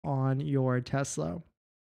on your Tesla.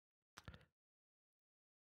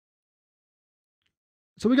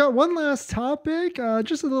 So we got one last topic,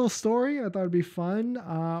 just a little story. I thought it'd be fun.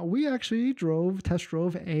 We actually test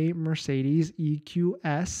drove a Mercedes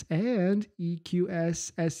EQS and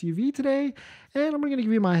EQS SUV today, and I'm going to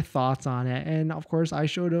give you my thoughts on it. And of course, I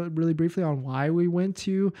showed it really briefly on why we went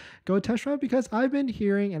to go test drive because I've been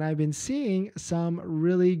hearing and I've been seeing some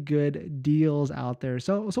really good deals out there.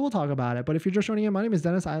 So we'll talk about it. But if you're just joining in, my name is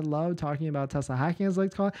Dennis. I love talking about Tesla hacking, as I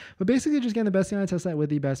like to call it, but basically just getting the best thing on Tesla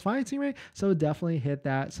with the best financing rate. So definitely hit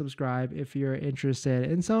that subscribe if you're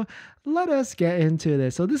interested. And so let us get into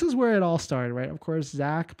this. So this is where it all started, right? Of course,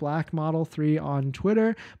 Zach Black Model 3 on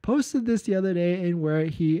Twitter posted this the other day in where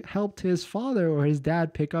he helped his father or his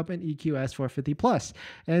dad pick up an EQS 450 Plus.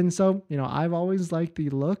 And so, I've always liked the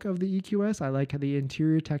look of the EQS. I like the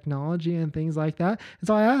interior technology and things like that. And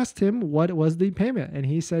so I asked him what was the payment, and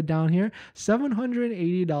he said down here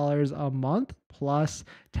 $780 a month plus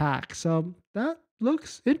tax. So that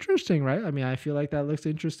looks interesting, right? I mean, I feel like that looks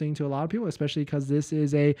interesting to a lot of people, especially because this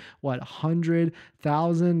is a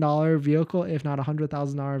 $100,000 vehicle, if not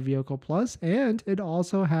 $100,000 vehicle plus, and it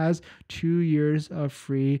also has 2 years of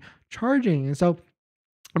free charging. And so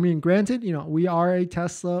I mean, granted, we are a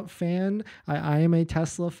Tesla fan. I am a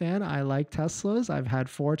Tesla fan. I like Teslas. I've had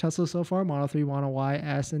 4 Teslas so far, Model 3, Model Y,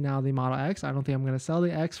 S, and now the Model X. I don't think I'm going to sell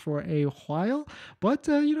the X for a while, but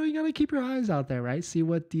you got to keep your eyes out there, right? See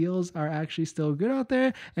what deals are actually still good out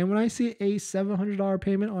there. And when I see a $700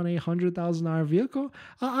 payment on a $100,000 vehicle,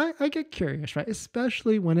 I get curious, right?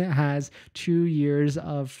 Especially when it has 2 years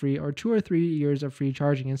of free or 2 or 3 years of free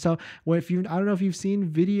charging. And so I don't know if you've seen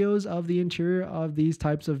videos of the interior of these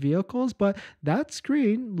types of vehicles, but that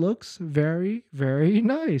screen looks very, very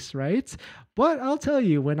nice, right? But I'll tell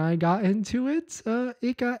you, when I got into it,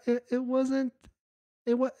 it wasn't.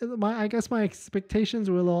 I guess my expectations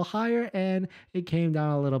were a little higher and it came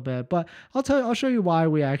down a little bit. But I'll show you why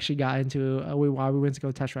we actually got into why we went to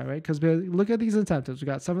go test drive, right? Because look at these incentives. We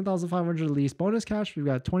got $7,500 lease bonus cash. We've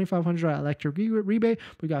got $2,500 electric rebate.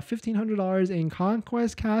 We got $1,500 in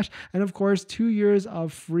conquest cash, and of course 2 years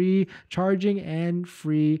of free charging and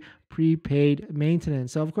free prepaid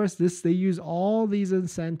maintenance. So of course they use all these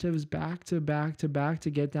incentives back to back to back to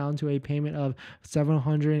get down to a payment of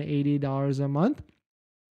 $780 a month.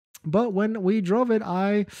 But when we drove it,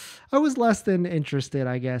 I was less than interested,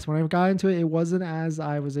 I guess. When I got into it, it wasn't as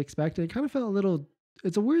I was expecting. It kind of felt a little.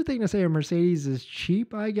 It's a weird thing to say a Mercedes is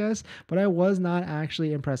cheap, I guess, but I was not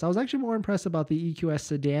actually impressed. I was actually more impressed about the EQS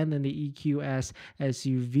sedan than the EQS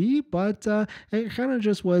SUV, but it kind of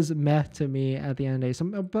just was meh to me at the end of the day.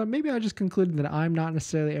 So, but maybe I just concluded that I'm not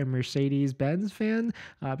necessarily a Mercedes-Benz fan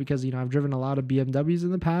because, I've driven a lot of BMWs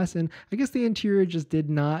in the past, and I guess the interior just did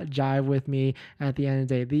not jive with me at the end of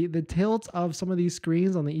the day. The tilt of some of these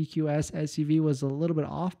screens on the EQS SUV was a little bit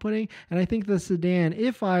off-putting, and I think the sedan,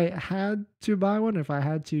 if I had to buy one, if I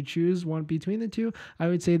had to choose one between the two, I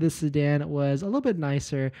would say the sedan was a little bit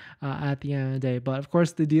nicer at the end of the day. But of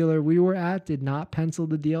course, the dealer we were at did not pencil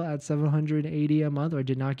the deal at $780 a month, or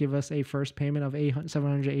did not give us a first payment of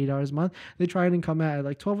 $780 a month. They tried and come at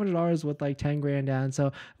like $1,200 with like 10 grand down.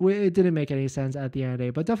 So it didn't make any sense at the end of the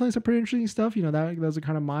day. But definitely some pretty interesting stuff. Those are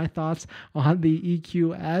kind of my thoughts on the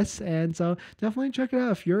EQS. And so definitely check it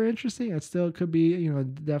out if you're interested. It still could be,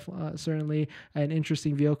 definitely certainly an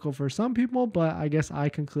interesting vehicle for some people, but I guess I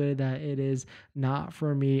concluded that it is not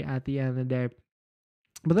for me at the end of the day.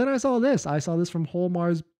 But then I saw this. From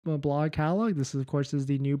Holmar's blog catalog. This is, of course, is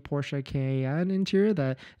the new Porsche Cayenne interior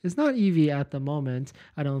that is not EV at the moment,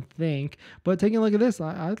 I don't think. But taking a look at this,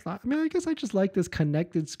 I guess I just like this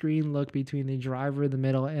connected screen look between the driver, the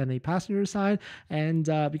middle, and the passenger side. And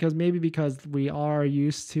because we are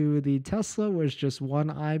used to the Tesla, where it's just one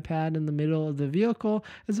iPad in the middle of the vehicle,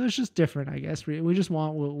 and so it's just different, I guess. We just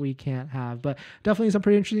want what we can't have. But definitely some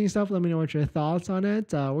pretty interesting stuff. Let me know what your thoughts on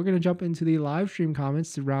it. We're going to jump into the live stream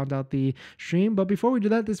comments to round out the stream. But before we do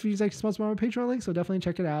that, this video is actually sponsored by my Patreon link, so definitely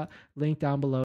check it out. Link down below.